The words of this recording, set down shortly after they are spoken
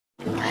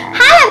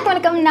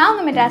welcome. நான்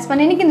உங்க மெட்ராஸ்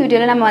பண்ண இன்னைக்கு இந்த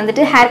வீடியோல நம்ம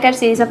வந்துட்டு ஹேர் கேர்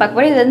சீரிஸா பார்க்க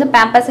போறோம். இது வந்து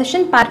பேம்பர்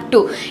செஷன் பார்ட்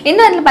 2. இந்த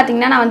இடத்துல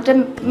பாத்தீங்கன்னா நான் வந்துட்டு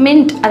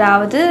மின்ட்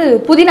அதாவது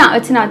புதினா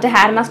வச்சு நான் வந்து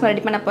ஹேர் மாஸ்க்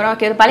ரெடி பண்ண போறேன்.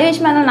 ஓகே, ஒரு பழைய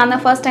விஷயமா இருந்தாலும் நான்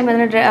தான் ஃபர்ஸ்ட் டைம்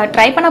வந்து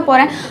ட்ரை பண்ண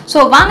போறேன்.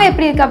 சோ வாங்க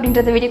எப்படி இருக்கு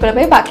அப்படிங்கறத வீடியோக்குள்ள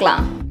போய்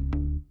பார்க்கலாம்.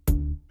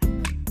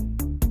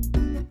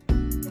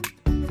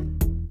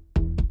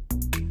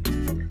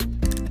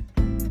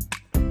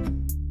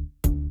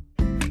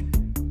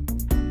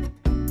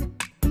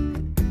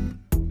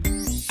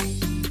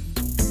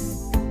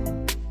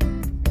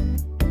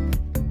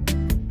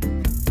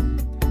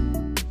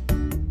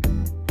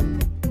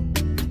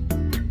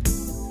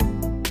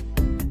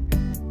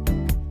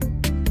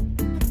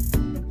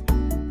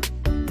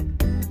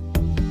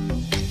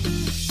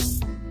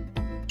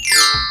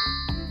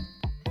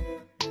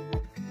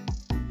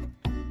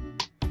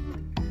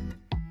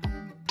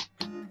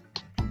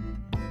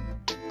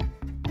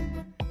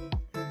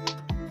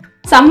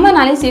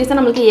 சம்மர்னாலே சீரியஸாக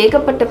நம்மளுக்கு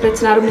ஏகப்பட்ட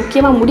பிரச்சனை இருக்கும்.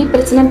 முக்கியமாக முடி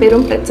பிரச்சனை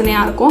பெரும்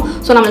பிரச்சனையாக இருக்கும்.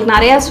 ஸோ நம்மளுக்கு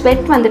நிறையா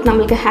ஸ்வெட் வந்துட்டு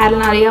நம்மளுக்கு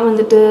ஹேரில் நிறையா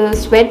வந்துட்டு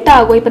ஸ்வெட்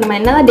ஆகும். இப்போ நம்ம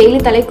என்ன தான் டெய்லி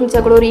தலை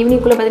குளிச்சா கூட ஒரு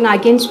ஈவினிங்குள்ளே பார்த்தீங்கன்னா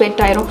அகெயின் ஸ்வெட்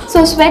ஆயிரும்.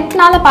 ஸோ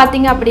ஸ்வெட்னால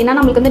பார்த்தீங்க அப்படின்னா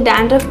நம்மளுக்கு வந்து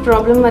டேண்ட்ரஃப்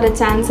ப்ராப்ளம் வர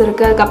சான்ஸ்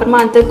இருக்குது.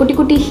 அதுக்கப்புறமா வந்து குட்டி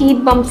குட்டி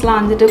ஹீட் பம்ப்ஸ்லாம்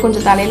வந்துட்டு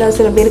கொஞ்சம் தலையில்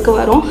சில பேருக்கு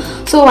வரும்.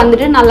 ஸோ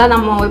வந்துட்டு நல்லா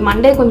நம்ம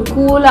மண்டே கொஞ்சம்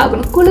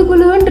கூலாகணும்,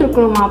 குளுன்னு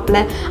இருக்கணும்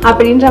மாப்பிள்ள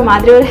அப்படின்ற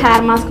மாதிரி ஒரு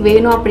ஹேர் மாஸ்க்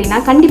வேணும் அப்படின்னா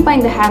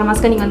கண்டிப்பாக இந்த ஹேர்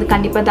மாஸ்க்கை நீங்கள் வந்து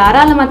கண்டிப்பாக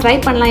தாராளமாக ட்ரை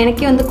பண்ணலாம்.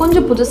 எனக்கே வந்து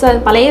கொஞ்சம்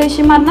புதுசாக பழைய விஷயம்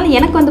இருந்தாலும்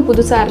எனக்கு வந்து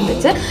புதுசாக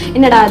இருந்துச்சு,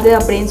 என்னடா அது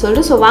அப்படின்னு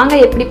சொல்லிட்டு. ஸோ வாங்க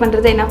எப்படி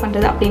பண்ணுறது என்ன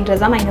பண்ணுறது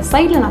அப்படின்றது தான் நான் இந்த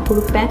சைடில் நான்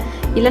கொடுப்பேன்,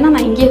 இல்லைனா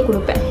நான் இங்கேயே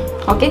கொடுப்பேன்.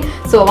 ஓகே,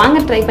 ஸோ வாங்க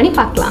ட்ரை பண்ணி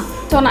பார்க்கலாம்.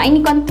 ஸோ நான்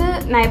இன்றைக்கி வந்து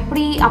நான்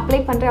எப்படி அப்ளை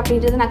பண்ணுறேன்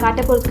அப்படின்றது நான்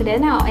காட்ட போகிறது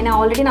கிடையாது. நான்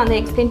ஆல்ரெடி நான் வந்து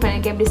எக்ஸ்பிளைன்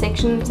பண்ணியிருக்கேன் எப்படி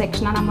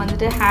செக்ஷனாக நம்ம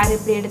வந்துட்டு ஹேர்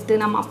எப்படி எடுத்து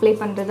நம்ம அப்ளை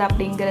பண்ணுறது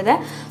அப்படிங்கிறத.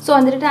 ஸோ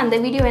வந்துட்டு அந்த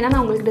வீடியோ வேணால்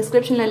நான் உங்களுக்கு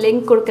டிஸ்கிரிப்ஷனில்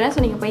லிங்க் கொடுக்குறேன்.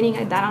 ஸோ நீங்கள் போய்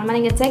நீங்கள் தாராளமாக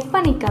நீங்கள் செக்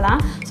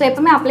பண்ணிக்கலாம். ஸோ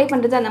எப்போவுமே அப்ளை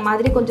பண்ணுறது அந்த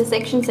மாதிரி கொஞ்சம்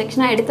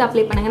செக்ஷனாக எடுத்து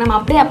அப்ளை பண்ணுங்கள். நம்ம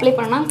அப்படியே அப்ளை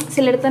பண்ணால்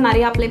சில இடத்துல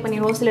நிறையா அப்ளை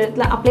பண்ணிடுவோம், சில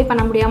இடத்துல அப்ளை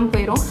பண்ண முடியாமல்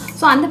போயிடும்.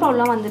 ஸோ அந்த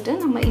ப்ராப்ளம் வந்துட்டு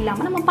நம்ம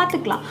இல்லாமல் நம்ம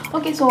பார்த்துக்கலாம்.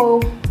 ஓகே, ஸோ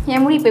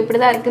என் முடி இப்போ இப்படி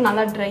தான் இருக்குது,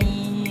 நல்லா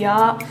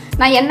ட்ரையாக.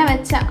 நான் எண்ணெய்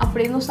வச்சேன்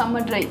அப்படின்னு செம்ம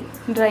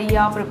ட்ரையாக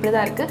அப்புறம் இப்படி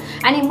தான் இருக்குது.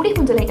 அண்ட் என் முடி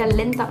கொஞ்சம் லைட்டாக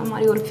லென்த் ஆன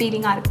மாதிரி ஒரு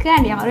ஃபீலிங்காக இருக்குது.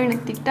 அண்ட் யாரும்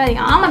எனக்கு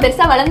திட்டாதீங்க, ஆமாம்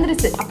பெருசாக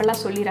வளர்ந்துருச்சு அப்படிலாம்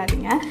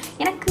சொல்லிடாதீங்க,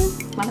 எனக்கு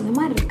வளர்ந்த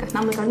மாதிரி இருக்குது.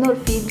 நம்மளுக்கு வந்து ஒரு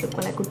ஃபீல்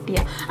இருக்கும்ல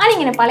குட்டியாக. ஆனால்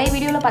நீங்கள் பழைய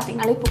வீடியோவில்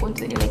பார்த்தீங்கனாலே இப்போ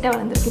கொஞ்சம் லைட்டாக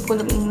வளர்ந்துருக்கு,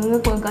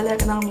 கொஞ்சம் கலர்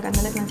இருக்குதான் உங்களுக்கு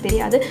அந்தளவுக்கு எனக்கு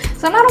தெரியாது.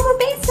 ஸோ நான் ரொம்ப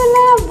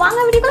பேசலை, வாங்க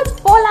வீடியோக்குள்ள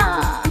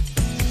போகலாம்.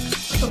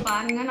 ஸோ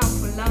பாருங்கள், நான்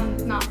ஃபுல்லாக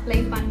வந்து நான் அப்ளை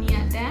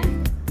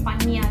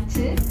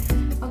பண்ணியாச்சு.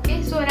 ஓகே,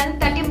 ஸோ ஒரு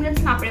 30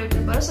 மினிட்ஸ் நான் அப்படியே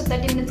விட்டு போகிறேன். ஸோ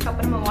 30 மினிட்ஸ்க்கு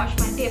அப்புறம் நம்ம வாஷ்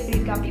பண்ணிட்டு எப்படி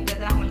இருக்குது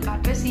அப்படின்றத நான் உங்களுக்கு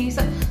காட்டுறேன்.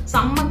 சீரியஸாக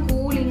செம்ம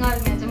கூலிங்காக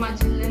இருக்குது, நிஜமா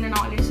ஜில்லுன்னு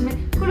நான் ஆல்ரெடி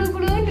சொன்னேன்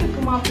குளுன்னு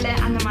இருக்கு மாப்பிள்ள,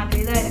 அந்த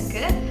மாதிரி தான்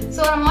இருக்குது.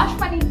 ஸோ நான்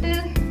வாஷ் பண்ணிவிட்டு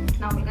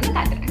நான் உங்களுக்கு வந்து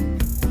காட்டுறேன்.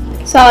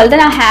 ஸோ வந்து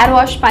நான் ஹேர்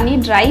வாஷ் பண்ணி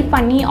ட்ரை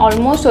பண்ணி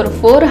ஆல்மோஸ்ட் ஒரு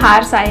 4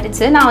 ஹார்ஸ்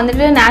ஆயிடுச்சு. நான்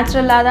வந்துட்டு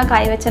நேச்சுரலாக தான்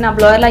காய வச்சேன். நான்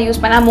ப்ளோயர்லாம் யூஸ்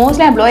பண்ணேன்.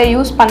 மோஸ்ட்லி நான் ப்ளோயர்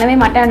யூஸ் பண்ணவே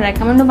மாட்டேன்,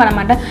 ரெக்கமெண்டும் பண்ண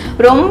மாட்டேன்.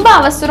 ரொம்ப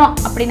அவசரம்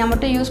அப்படின்னா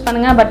மட்டும் யூஸ்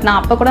பண்ணுங்கள். பட் நான்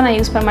அப்போ கூட நான்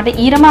யூஸ் பண்ண மாட்டேன்,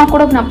 ஈரமாக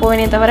கூட நான்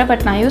போவேனே தவிர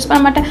பட் நான் யூஸ்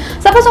பண்ண மாட்டேன்.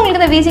 சப்போஸ்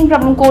உங்களுக்கு இந்த வீசிங்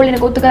ப்ராப்ளம், கோல்டு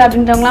எனக்கு ஒத்துக்காது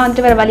அப்படின்றவங்களாம்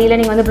வந்துட்டு வேறு வழியில்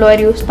நீங்கள் வந்து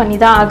ப்ளோயர் யூஸ் பண்ணி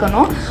தான்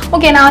ஆகணும்.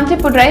 ஓகே, நான் வந்து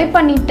இப்போ ட்ரை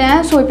பண்ணிட்டேன்.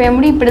 ஸோ இப்போ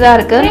எப்படி இப்படி தான்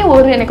இருக்குது.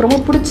 ஒரு எனக்கு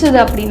ரொம்ப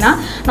பிடிச்சது அப்படின்னா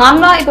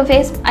நார்மலாக இப்போ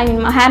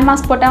ஹேர்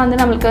மாஸ்க் போட்டால் வந்து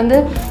நம்மளுக்கு வந்து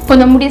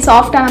கொஞ்சம் முடி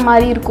சாஃப்டான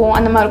மாதிரி இருக்கும்,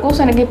 அந்த மாதிரி இருக்கும்.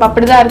 ஸோ எனக்கு இப்போ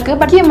அப்படி தான் இருக்குது.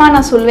 பட் முக்கியமாக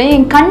நான் சொல்வேன்,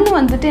 என் கண்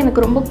வந்துட்டு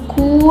எனக்கு ரொம்ப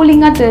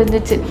கூலிங்காக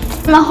தெரிஞ்சிச்சு.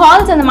 நம்ம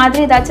ஹால்ஸ் அந்த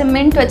மாதிரி ஏதாச்சும்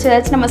மின்ட் வச்சு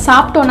ஏதாச்சும் நம்ம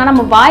சாப்பிட்டோன்னா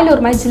நம்ம வாயில்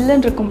ஒரு மாதிரி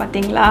ஜில்லுன்னு இருக்கும்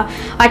பார்த்தீங்களா.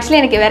 ஆக்சுவலி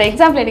எனக்கு வேறு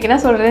எக்ஸாம்பிள் எனக்கு என்ன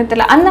சொல்கிறதுன்னு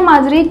தெரியல, அந்த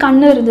மாதிரி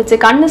கண் இருந்துச்சு.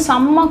 கண்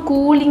செம்ம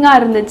கூலிங்காக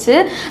இருந்துச்சு.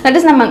 தட்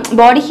இஸ் நம்ம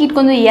பாடி ஹீட்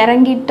கொஞ்சம்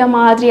இறங்கிட்ட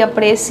மாதிரி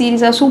அப்படியே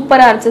சீரியஸாக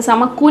சூப்பராக இருந்துச்சு.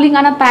 செம்ம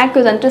கூலிங்கான பேக்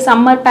வந்துட்டு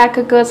சம்மர்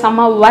பேக்குக்கு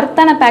செம்ம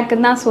ஒர்த்தான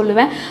பேக்குன்னு தான்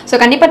சொல்லுவேன்.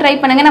 ஸோ கண்டிப்பாக ட்ரை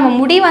பண்ணுங்கள். நம்ம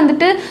முடி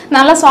வந்துட்டு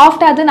நல்லா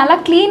சாஃப்டாகுது, நல்லா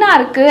க்ளீனாக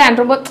இருக்குது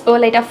அண்ட் ரொம்ப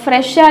லைட்டாக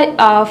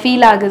ஃப்ரெஷ்ஷாக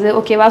ஃபீல் ஆகுது.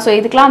 ஓகேவா, ஸோ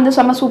இதுக்கெலாம் வந்து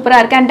செம்ம சூப்பராக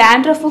இருக்குது. அண்ட்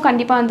டேண்ட்ரஃபும்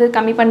கண்டிப்பாக வந்து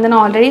கம்மி பண்ணுது,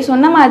 நான் ஆல்ரெடி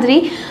சொன்ன மாதிரி.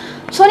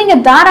 ஸோ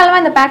நீங்கள்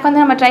தாராளமாக இந்த பேக்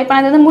வந்து நம்ம ட்ரை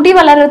பண்ணது வந்து முடி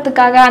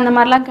வளர்கிறதுக்காக அந்த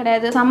மாதிரிலாம்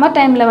கிடையாது. சம்மர்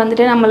டைமில்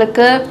வந்துட்டு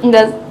நம்மளுக்கு இந்த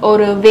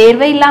ஒரு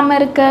வேர்வை இல்லாமல்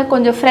இருக்க,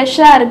 கொஞ்சம்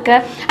ஃப்ரெஷ்ஷாக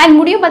இருக்க, அண்ட்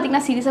முடியும்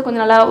பார்த்திங்கன்னா சீரியஸாக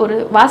கொஞ்சம் நல்லா ஒரு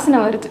வாசனை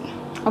வருது.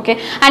 ஓகே,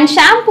 அண்ட்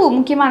ஷாம்பு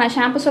முக்கியமாக நான்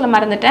ஷாம்பு சொல்ல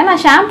மறந்துட்டேன்.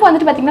 நான் ஷாம்பு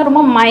வந்துட்டு பார்த்திங்கன்னா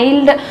ரொம்ப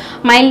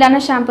மைல்டான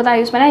ஷாம்பு தான்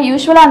யூஸ் பண்ணேன்.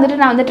 யூஸ்வலாக வந்துட்டு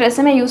நான் வந்து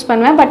ட்ரெஸ்ஸுமே யூஸ்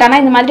பண்ணுவேன். பட்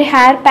ஆனால் இந்த மாதிரி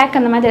ஹேர் பேக்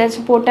அந்த மாதிரி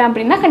ஏதாச்சும் போட்டேன்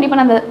அப்படின்னா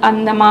கண்டிப்பாக நான்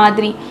அந்த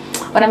மாதிரி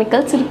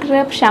கெமிக்கல்ஸ்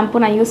இருக்கிற ஷாம்பு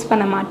நான் யூஸ்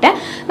பண்ண மாட்டேன்.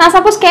 நான்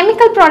சப்போஸ்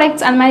கெமிக்கல்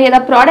ப்ராடக்ட்ஸ் அந்த மாதிரி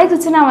ஏதாவது ப்ராடக்ட்ஸ்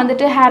வச்சு நான்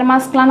வந்துட்டு ஹேர்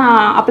மாஸ்க்லாம் நான்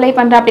அப்ளை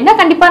பண்ணுறேன் அப்படின்னா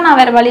கண்டிப்பாக நான்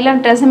வேறு வழியில்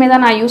ட்ரெஸ்ஸுமே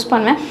தான் நான் யூஸ்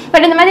பண்ணுவேன்.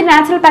 பட் இந்த மாதிரி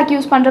நேச்சுரல் பேக்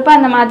யூஸ் பண்ணுறப்ப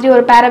அந்த மாதிரி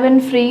ஒரு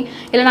பேரபன் ஃப்ரீ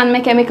இல்லைனா அந்த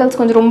மாதிரி கெமிக்கல்ஸ்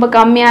கொஞ்சம் ரொம்ப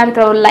கம்மியாக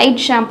இருக்கிற ஒரு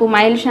லைட் ஷாம்பு,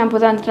 மைல்டு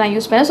ஷாம்பு தான் வந்துட்டு நான்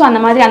யூஸ் பண்ணேன். ஸோ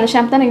அந்த மாதிரி அந்த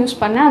ஷாம்பு தான் நான் யூஸ்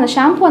பண்ணேன். அந்த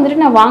ஷாம்பு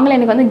வந்துட்டு நான் வாங்கலை,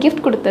 எனக்கு வந்து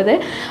கிஃப்ட் கொடுத்தது.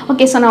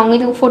 ஓகே, ஸோ நான்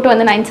உங்களுக்கு ஃபோட்டோ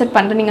வந்து நான் இன்சர்ட்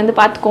பண்ணுறேன், நீங்கள்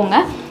வந்து பார்த்துக்கோங்க.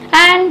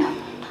 அண்ட்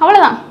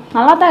அவ்வளோதான்,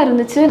 நல்லா தான்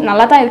இருந்துச்சு,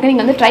 நல்லா தான் இருக்குது.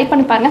 நீங்கள் வந்து ட்ரை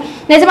பண்ணி பாருங்கள்.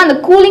 நிஜமாக அந்த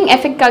கூலிங்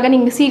எஃபெக்ட்காக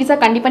நீங்கள் சீரியஸாக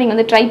கண்டிப்பாக நீங்கள்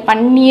வந்து ட்ரை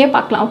பண்ணியே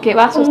பார்க்கலாம்.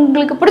 ஓகேவா,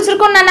 உங்களுக்கு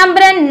பிடிச்சிருக்கும்னு நான்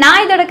நம்புகிறேன்.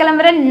 நான் இதோட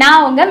கிளம்புறேன்.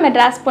 நான் உங்கள்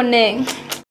மெட்ராஸ் பொண்ணு.